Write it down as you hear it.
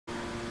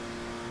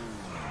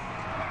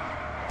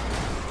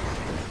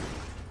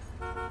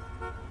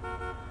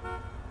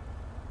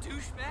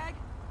douchebag.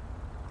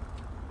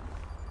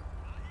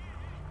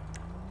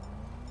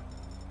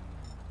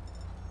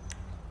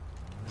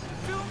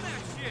 Film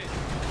that shit.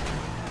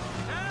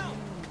 Help!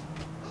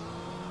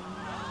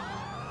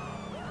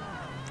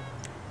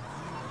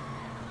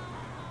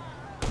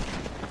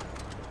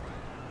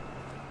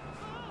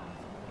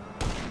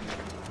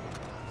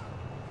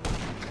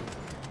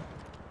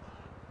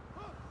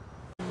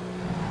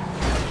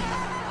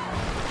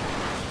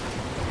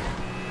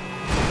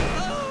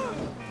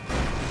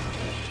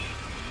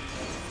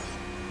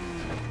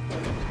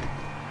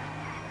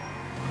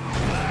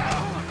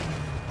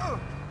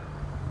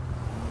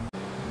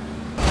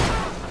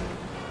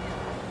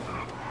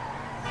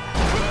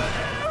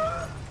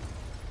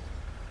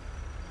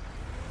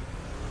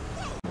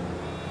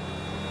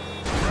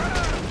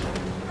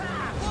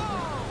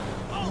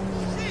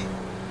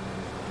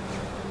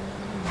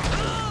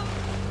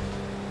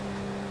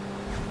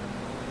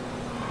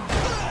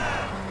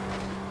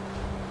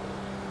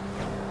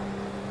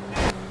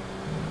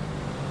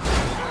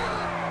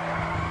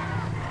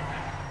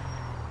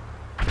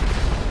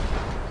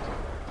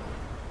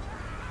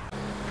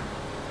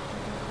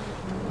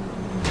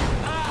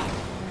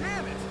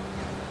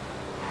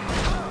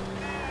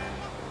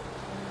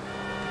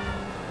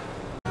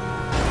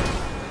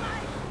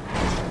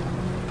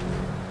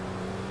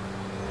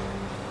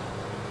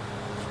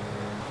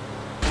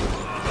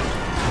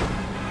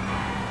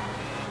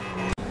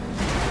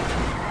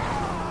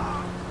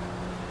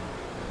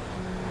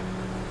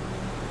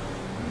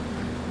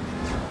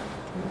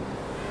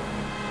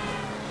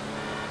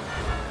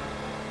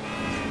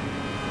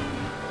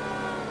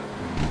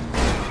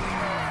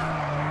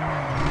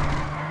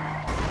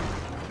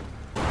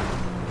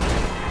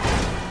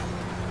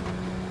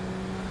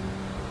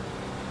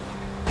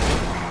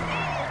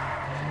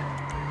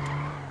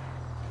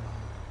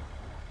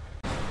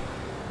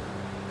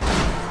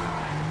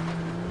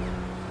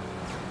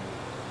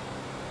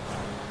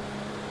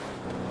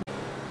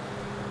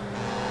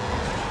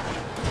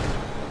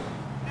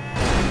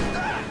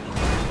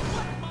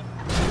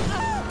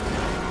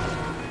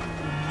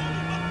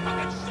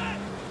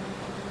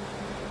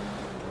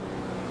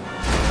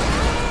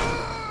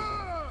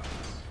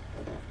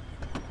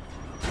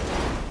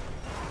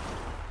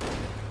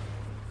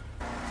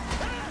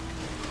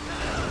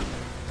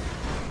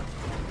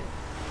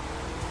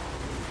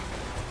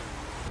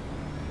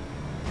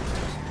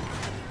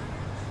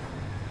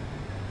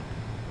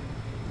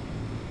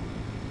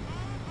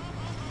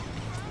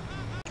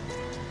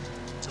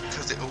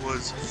 Because it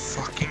was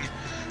fucking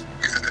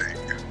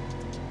good.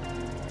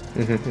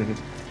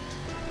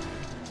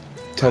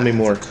 Tell me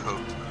more.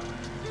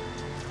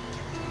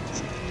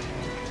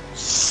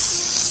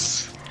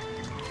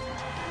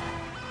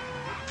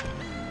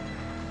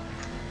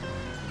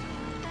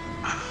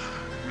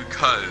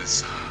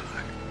 Because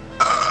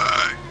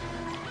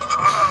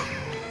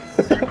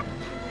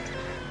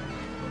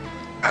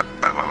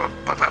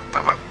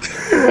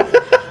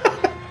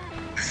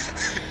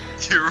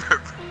you remember.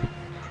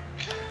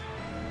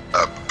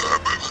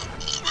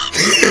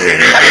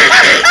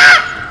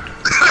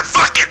 I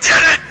fucking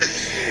did it!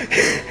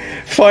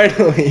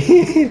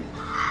 Finally!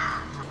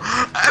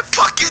 I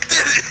fucking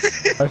did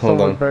it! I saw Hold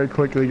one on. very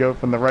quickly go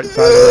from the right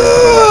side of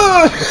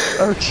the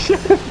Oh shit,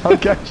 I'll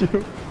get you.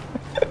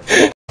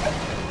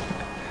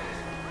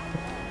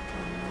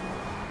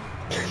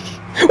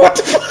 What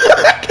the fuck?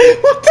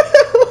 What the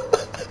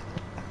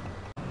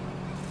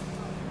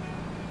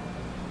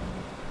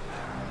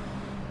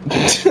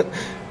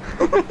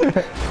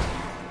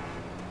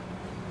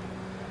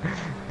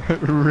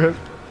Rip.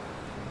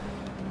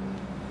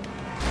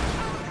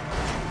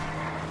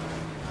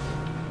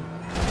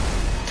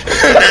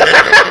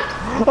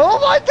 Oh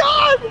my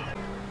god!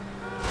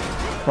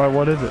 Why,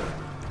 what is it?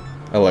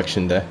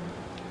 Election day.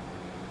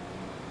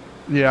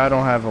 Yeah, I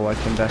don't have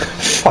election day.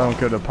 I don't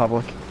go to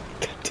public.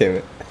 God damn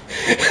it.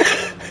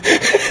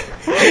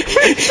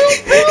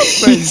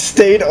 He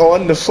stayed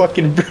on the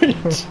fucking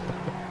bridge.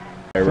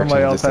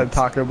 Somebody else had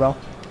Taco Bell.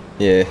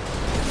 Yeah.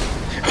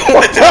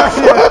 What the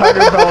fuck?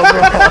 Taco Bell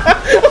as well.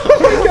 Oh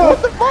my god.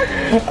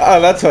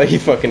 Oh, that's why he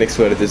fucking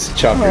exploded his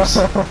choppers.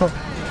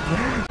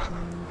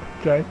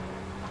 Okay.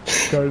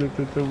 God, if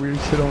it's a weird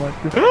shit on my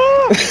screen.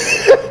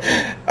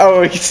 Oh,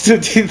 we can still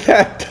do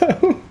that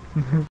though.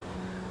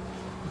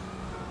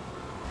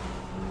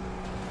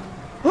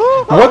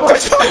 What the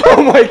fuck?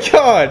 Oh my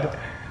god.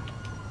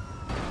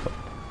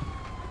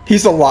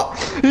 He's a lot.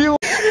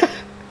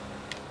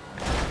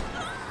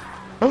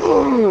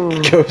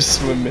 Go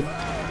swimming.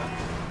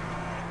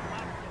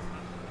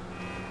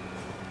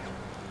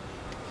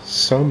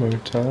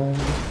 Summertime.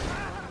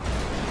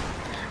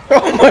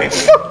 Oh my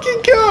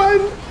fucking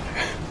god!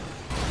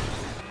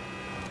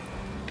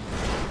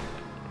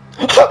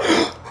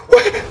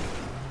 What?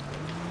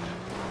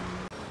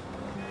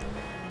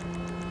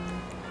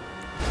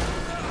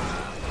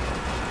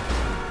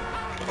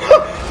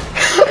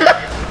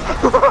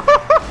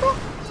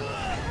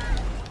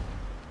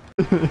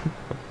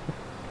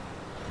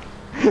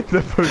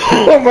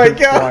 Oh my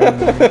god!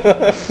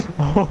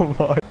 Oh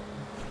my.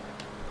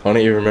 I don't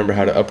even remember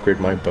how to upgrade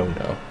my bow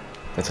now.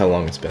 That's how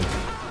long it's been.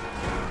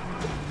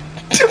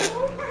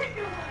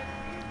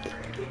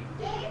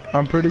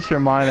 I'm pretty sure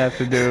mine has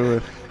to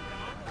do with.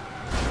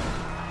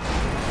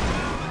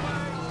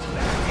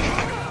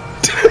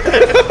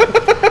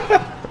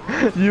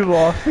 You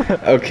lost.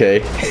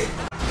 Okay.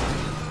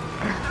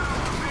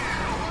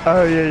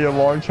 Oh yeah, your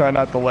long try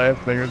not to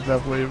laugh thing was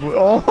definitely.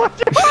 Oh my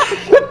god!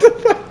 What the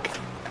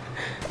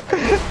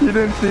fuck? You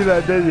didn't see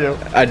that, did you?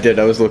 I did,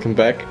 I was looking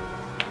back.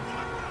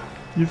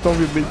 You told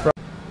me to be proud.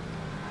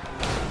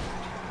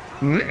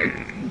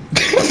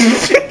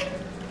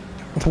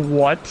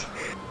 What?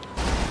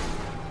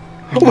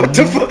 What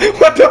the fuck?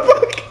 What the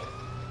fuck?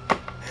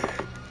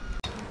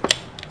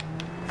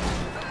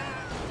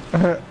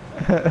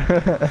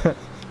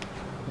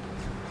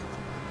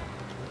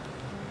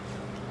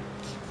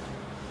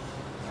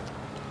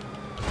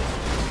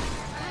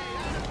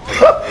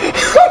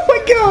 Oh my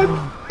god!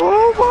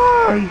 Oh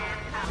my!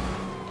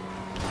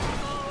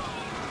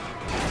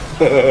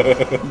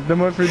 The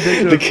most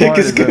ridiculous The kick part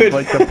is that, good.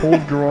 like the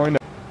pulled groin.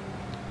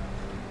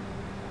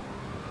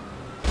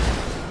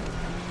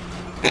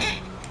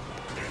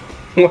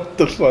 What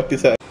the fuck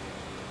is that?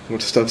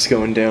 What stuff's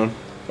going down?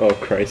 Oh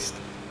Christ.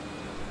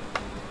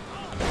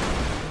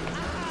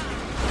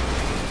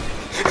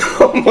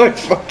 Oh my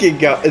fucking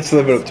god, it's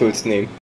living up to its name.